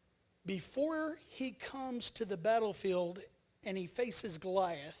 Before he comes to the battlefield and he faces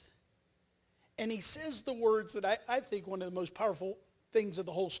Goliath, and he says the words that I think one of the most powerful things of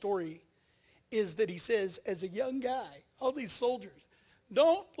the whole story is that he says, as a young guy, all these soldiers,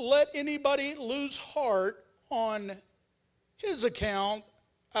 don't let anybody lose heart on his account.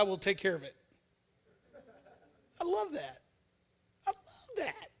 I will take care of it. I love that. I love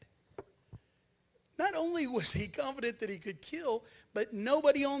that. Not only was he confident that he could kill, but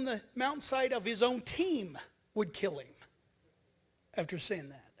nobody on the mountainside of his own team would kill him after saying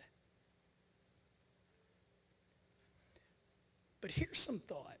that. But here's some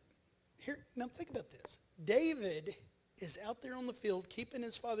thought. Now think about this. David is out there on the field keeping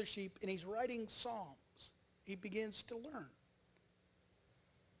his father's sheep, and he's writing psalms. He begins to learn.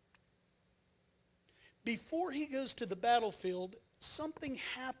 Before he goes to the battlefield, something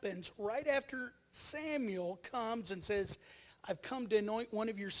happens right after Samuel comes and says, I've come to anoint one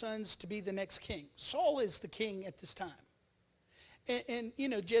of your sons to be the next king. Saul is the king at this time. And you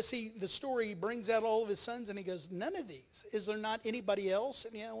know, Jesse, the story brings out all of his sons, and he goes, none of these. Is there not anybody else?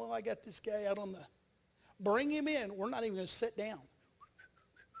 And yeah, well, I got this guy out on the... Bring him in. We're not even going to sit down.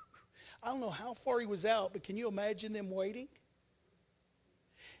 I don't know how far he was out, but can you imagine them waiting?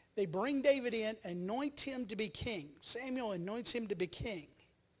 They bring David in, anoint him to be king. Samuel anoints him to be king.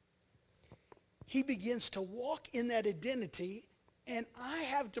 He begins to walk in that identity, and I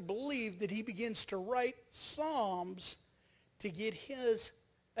have to believe that he begins to write psalms to get his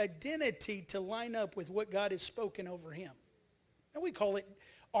identity to line up with what God has spoken over him. And we call it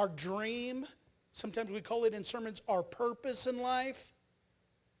our dream. Sometimes we call it in sermons our purpose in life.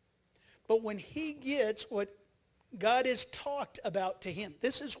 But when he gets what God has talked about to him,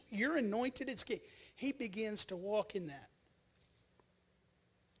 this is, you're anointed as king, he begins to walk in that.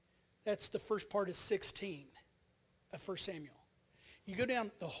 That's the first part of 16 of 1 Samuel. You go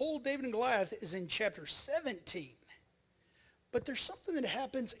down, the whole David and Goliath is in chapter 17. But there's something that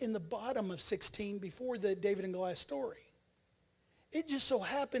happens in the bottom of 16 before the David and Goliath story. It just so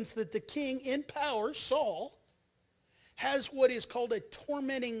happens that the king in power, Saul, has what is called a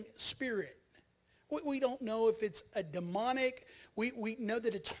tormenting spirit. We don't know if it's a demonic. We know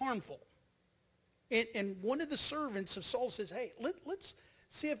that it's harmful. And one of the servants of Saul says, hey, let's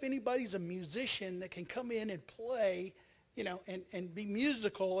see if anybody's a musician that can come in and play, you know, and be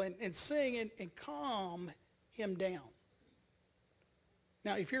musical and sing and calm him down.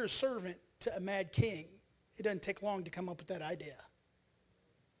 Now, if you're a servant to a mad king, it doesn't take long to come up with that idea.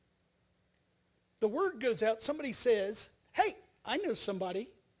 the word goes out, somebody says, hey, I know somebody.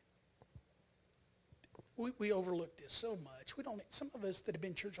 We overlook this so much. Some of us that have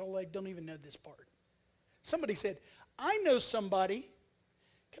been church all life don't even know this part. Somebody said, I know somebody.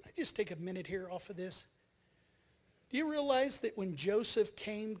 Can I just take a minute here off of this? Do you realize that when Joseph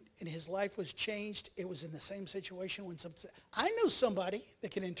came and his life was changed, it was in the same situation when some said, I know somebody that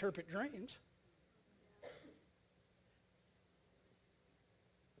can interpret dreams.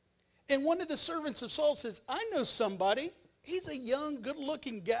 And one of the servants of Saul says, I know somebody. He's a young,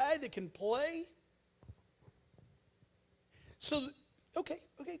 good-looking guy that can play. So, okay,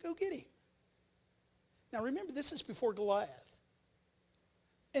 go get him. Now remember, this is before Goliath.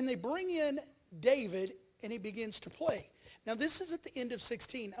 And they bring in David, and he begins to play. Now this is at the end of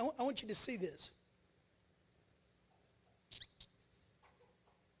 16. I want you to see this.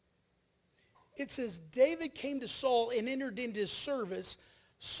 It says, David came to Saul and entered into his service.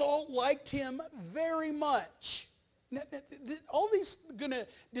 Saul liked him very much. Now, all these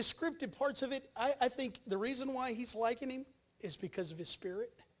descriptive parts of it, I think the reason why he's liking him is because of his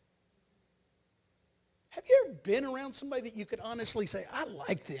spirit. Have you ever been around somebody that you could honestly say, I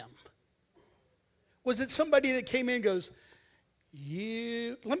like them? Was it somebody that came in and goes,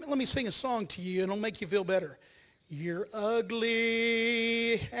 let me sing a song to you and it'll make you feel better. You're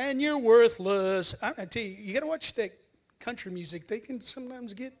ugly and you're worthless. I tell you, you got to watch that country music. They can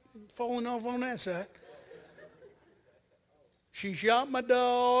sometimes get falling off on that side. She shot my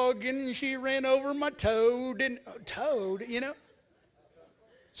dog and she ran over my toad. Toad, you know.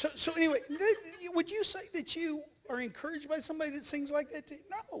 So anyway, would you say that you are encouraged by somebody that sings like that?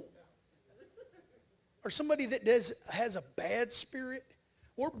 No. Or somebody that has a bad spirit?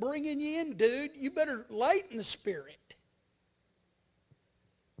 We're bringing you in, dude. You better lighten the spirit.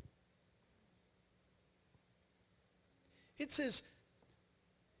 It says,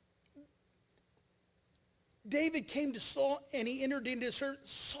 David came to Saul and he entered into his service.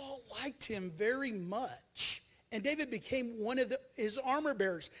 Saul liked him very much. And David became one of his armor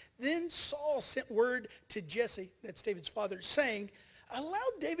bearers. Then Saul sent word to Jesse, that's David's father, saying, allow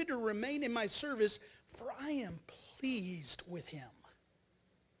David to remain in my service, for I am pleased with him.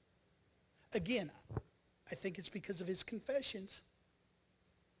 Again, I think it's because of his confessions.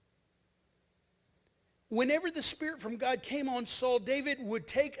 Whenever the Spirit from God came on Saul, David would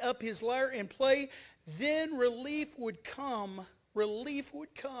take up his lyre and play. Then relief would come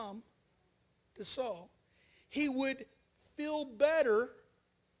to Saul. He would feel better,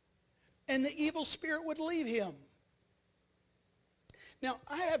 and the evil spirit would leave him. Now,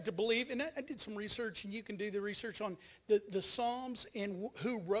 I have to believe, and I did some research, and you can do the research on the Psalms and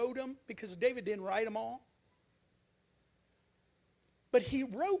who wrote them, because David didn't write them all. But he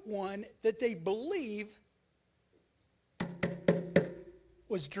wrote one that they believe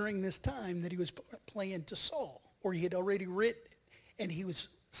was during this time that he was playing to Saul, or he had already written it, and he was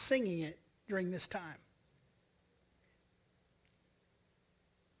singing it during this time.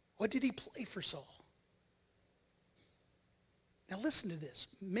 What did he play for Saul? Now listen to this.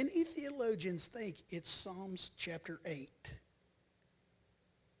 Many theologians think it's Psalms chapter 8.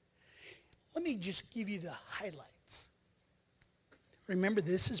 Let me just give you the highlights. Remember,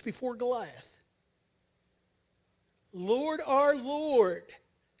 this is before Goliath. Lord, our Lord,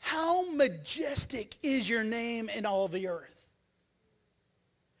 how majestic is your name in all the earth.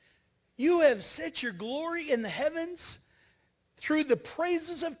 You have set your glory in the heavens. Through the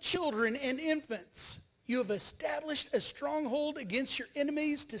praises of children and infants, you have established a stronghold against your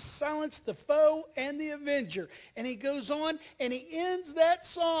enemies to silence the foe and the avenger. And he goes on and he ends that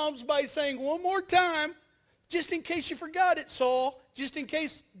Psalms by saying one more time, just in case you forgot it, Saul, just in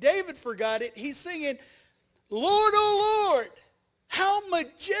case David forgot it, he's singing, Lord, O Lord, how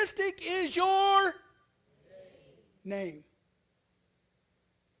majestic is your name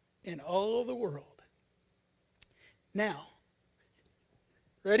in all of the world. Now,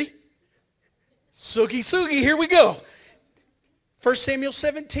 ready? Sugi, here we go. 1 Samuel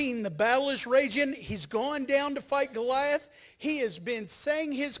 17, the battle is raging. He's gone down to fight Goliath. He has been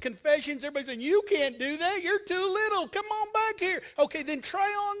saying his confessions. Everybody's saying, you can't do that. You're too little. Come on back here. Okay, then try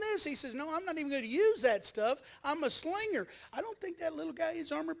on this. He says, no, I'm not even going to use that stuff. I'm a slinger. I don't think that little guy,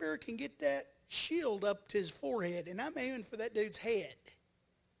 his armor bearer, can get that shield up to his forehead. And I'm aiming for that dude's head.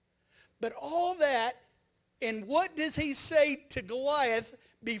 But all that, and what does he say to Goliath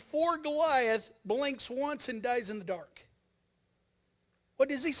before Goliath blinks once and dies in the dark? What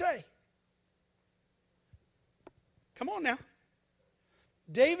does he say? Come on now.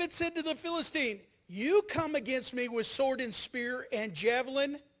 David said to the Philistine, you come against me with sword and spear and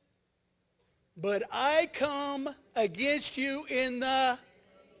javelin, but I come against you in the...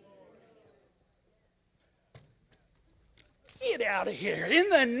 Get out of here in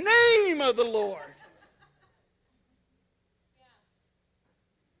the name of the Lord.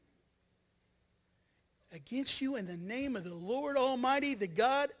 Against you in the name of the Lord Almighty, the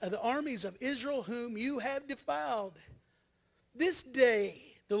God of the armies of Israel, whom you have defiled. This day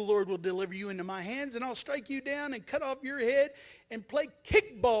the Lord will deliver you into my hands, and I'll strike you down and cut off your head and play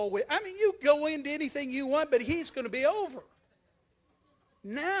kickball with. I mean, you go into anything you want, but he's going to be over.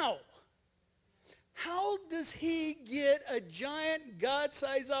 Now, how does he get a giant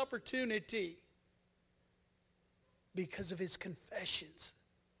God-sized opportunity? Because of his confessions.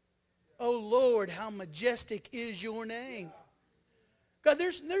 Oh, Lord, how majestic is your name. God,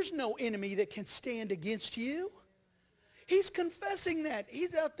 there's no enemy that can stand against you. He's confessing that.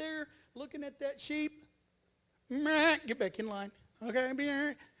 He's out there looking at that sheep. Get back in line.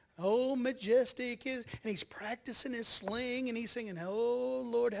 Okay. Oh, majestic is. And he's practicing his sling and he's singing, oh,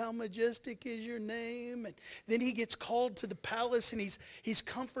 Lord, how majestic is your name. And then he gets called to the palace and he's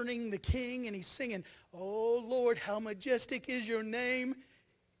comforting the king and he's singing, oh, Lord, how majestic is your name.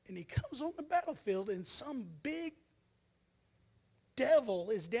 And he comes on the battlefield and some big devil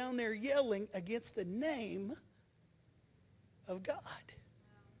is down there yelling against the name of God.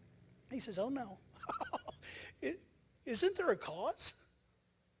 He says, oh no. Isn't there a cause?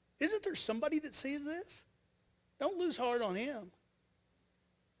 Isn't there somebody that sees this? Don't lose heart on him.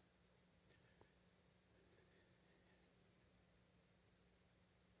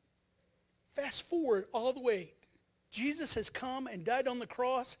 Fast forward all the way. Jesus has come and died on the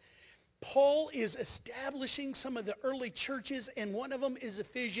cross. Paul is establishing some of the early churches, and one of them is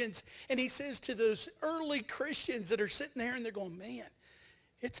Ephesians. And he says to those early Christians that are sitting there, and they're going, man,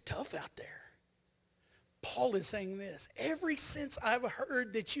 it's tough out there. Paul is saying this, ever since I've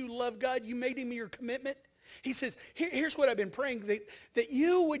heard that you love God, you made him your commitment. He says, here's what I've been praying, that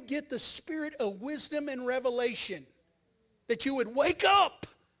you would get the spirit of wisdom and revelation, that you would wake up,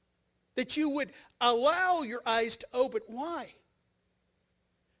 that you would allow your eyes to open. Why?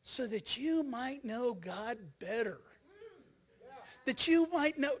 So that you might know God better. That you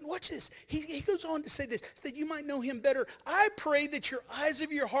might know, watch this. He goes on to say this, that you might know him better. I pray that your eyes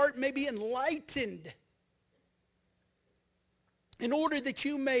of your heart may be enlightened in order that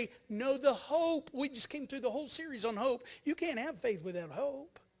you may know the hope. We just came through the whole series on hope. You can't have faith without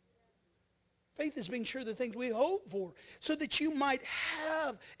hope. Faith is being sure of the things we hope for, so that you might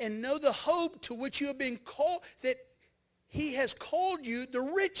have and know the hope to which you have been called, that he has called you, the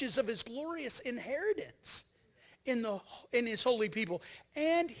riches of his glorious inheritance in his holy people,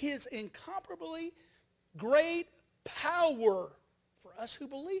 and his incomparably great power for us who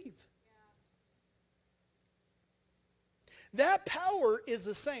believe. That power is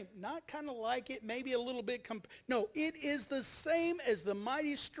the same. Not kind of like it, maybe a little bit. No, it is the same as the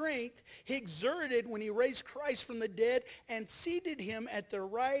mighty strength he exerted when he raised Christ from the dead and seated him at the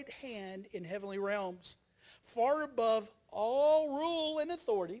right hand in heavenly realms, far above all rule and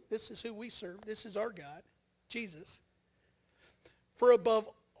authority. This is who we serve. This is our God, Jesus. For above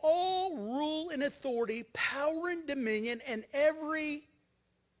all rule and authority, power and dominion, and every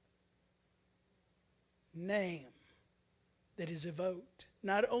name that is evoked,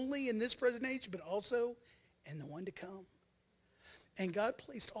 not only in this present age, but also in the one to come. And God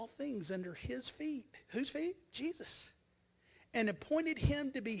placed all things under his feet. Whose feet? Jesus. And appointed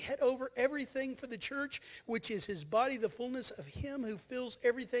him to be head over everything for the church, which is his body, the fullness of him who fills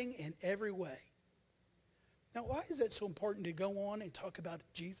everything in every way. Now, why is that so important to go on and talk about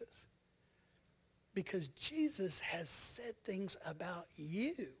Jesus? Because Jesus has said things about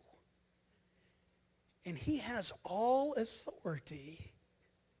you. And he has all authority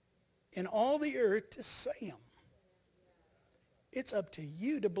in all the earth to say them. It's up to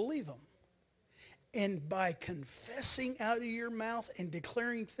you to believe them. And by confessing out of your mouth and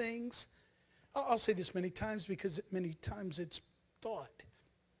declaring things, I'll say this many times because many times it's thought,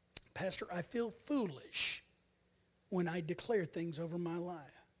 Pastor, I feel foolish when I declare things over my life.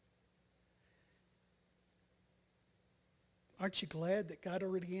 Aren't you glad that God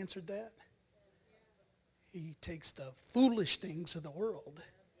already answered that? He takes the foolish things of the world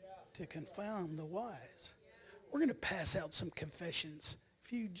to confound the wise. We're going to pass out some confessions.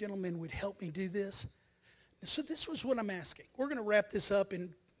 If you gentlemen would help me do this. So this was what I'm asking. We're going to wrap this up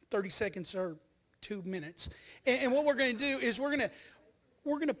in 30 seconds or 2 minutes. And what we're going to do is we're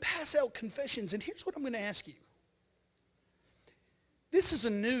going to pass out confessions. And here's what I'm going to ask you. This is a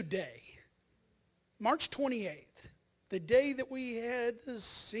new day. March 28th. The day that we had the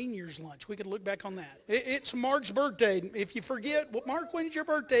seniors lunch. We could look back on that. It's Mark's birthday. If you forget, Mark, when's your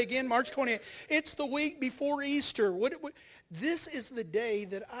birthday again? March 28th. It's the week before Easter. This is the day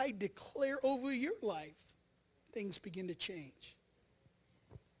that I declare over your life things begin to change.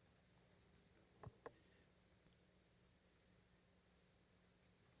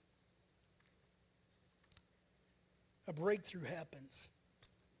 A breakthrough happens.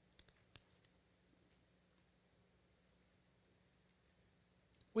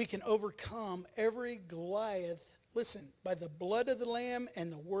 We can overcome every Goliath, listen, by the blood of the Lamb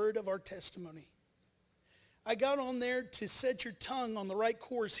and the word of our testimony. I got on there to set your tongue on the right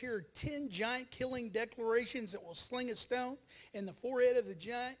course. Here are 10 giant killing declarations that will sling a stone in the forehead of the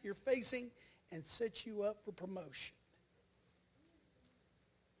giant you're facing and set you up for promotion.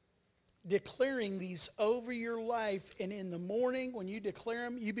 Declaring these over your life, and in the morning when you declare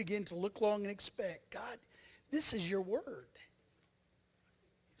them, you begin to look long and expect, God, this is your word.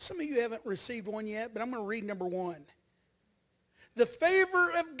 Some of you haven't received one yet, but I'm going to read number 1. The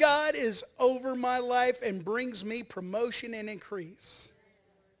favor of God is over my life and brings me promotion and increase.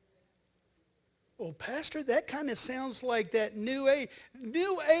 Well, Pastor, that kind of sounds like that new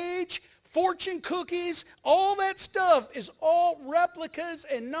age fortune cookies, all that stuff is all replicas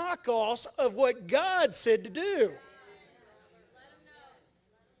and knockoffs of what God said to do.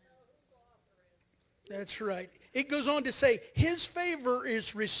 That's right. It goes on to say, his favor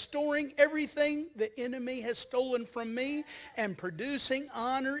is restoring everything the enemy has stolen from me and producing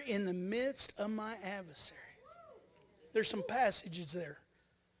honor in the midst of my adversaries. There's some passages there.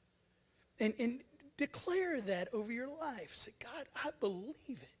 And declare that over your life. Say, God, I believe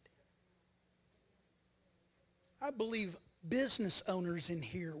it. I believe business owners in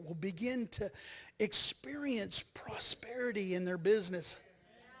here will begin to experience prosperity in their business.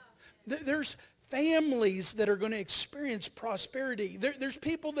 There's families that are going to experience prosperity. There's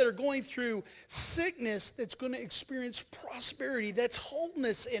people that are going through sickness that's going to experience prosperity. That's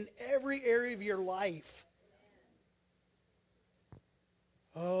wholeness in every area of your life.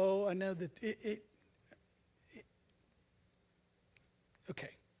 Oh, I know that okay,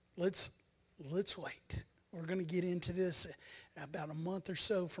 let's wait. We're going to get into this about a month or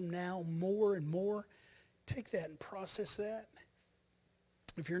so from now, more and more. Take that and process that.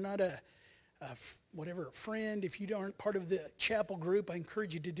 If you're not a friend, if you aren't part of the chapel group, I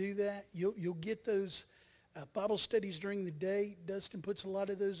encourage you to do that. You'll get those Bible studies during the day. Dustin puts a lot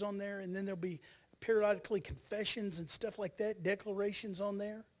of those on there, and then there'll be periodically confessions and stuff like that, declarations on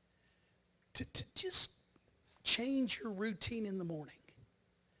there. To just change your routine in the morning.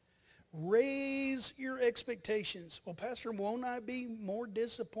 Raise your expectations. Well, Pastor, won't I be more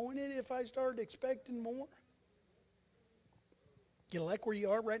disappointed if I start expecting more? You like where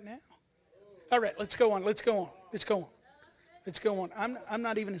you are right now? All right, let's go on. Let's go on. I'm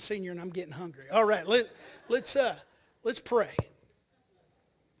not even a senior and I'm getting hungry. All right, let's pray.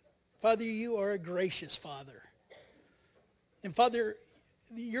 Father, you are a gracious Father. And Father,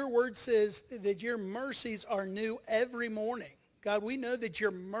 your word says that your mercies are new every morning. God, we know that your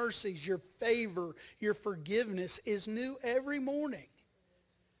mercies, your favor, your forgiveness is new every morning.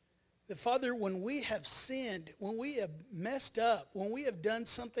 That, Father, when we have sinned, when we have messed up, when we have done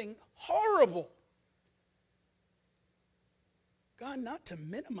something horrible, God, not to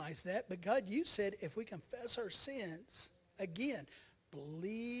minimize that, but God, you said if we confess our sins, again,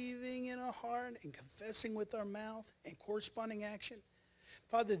 believing in our heart and confessing with our mouth and corresponding action,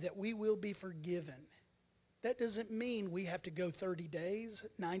 Father, that we will be forgiven. That doesn't mean we have to go 30 days,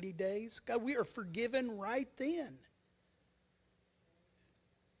 90 days. God, we are forgiven right then.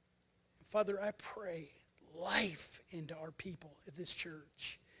 Father, I pray life into our people at this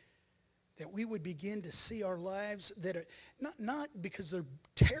church. That we would begin to see our lives that are not because they're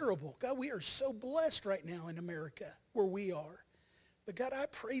terrible. God, we are so blessed right now in America where we are. But God, I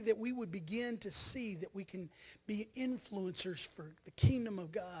pray that we would begin to see that we can be influencers for the kingdom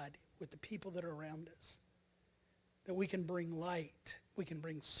of God with the people that are around us. That we can bring light, we can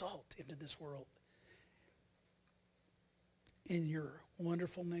bring salt into this world. In your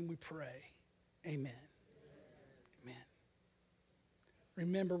wonderful name we pray. Amen. Amen.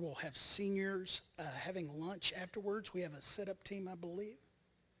 Remember, we'll have seniors having lunch afterwards. We have a setup team, I believe.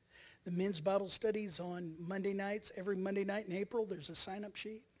 The men's Bible studies on Monday nights. Every Monday night in April, there's a sign-up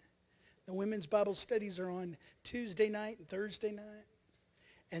sheet. The women's Bible studies are on Tuesday night and Thursday night.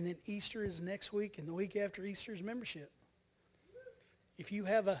 And then Easter is next week, and the week after Easter is membership. If you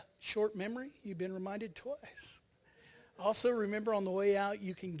have a short memory, you've been reminded twice. Also, remember on the way out,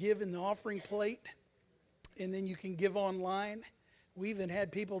 you can give in the offering plate, and then you can give online. We even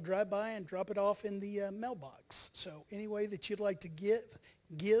had people drive by and drop it off in the mailbox. So any way that you'd like to give,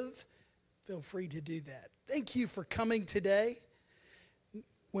 feel free to do that. Thank you for coming today.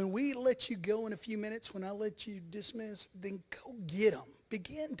 When we let you go in a few minutes, when I let you dismiss, then go get them.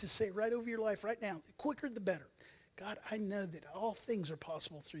 Begin to say right over your life right now, the quicker the better. God, I know that all things are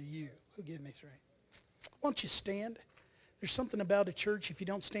possible through you who give me strength. Why don't you stand? There's something about a church, if you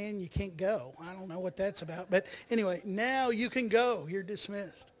don't stand, you can't go. I don't know what that's about. But anyway, now you can go. You're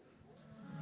dismissed.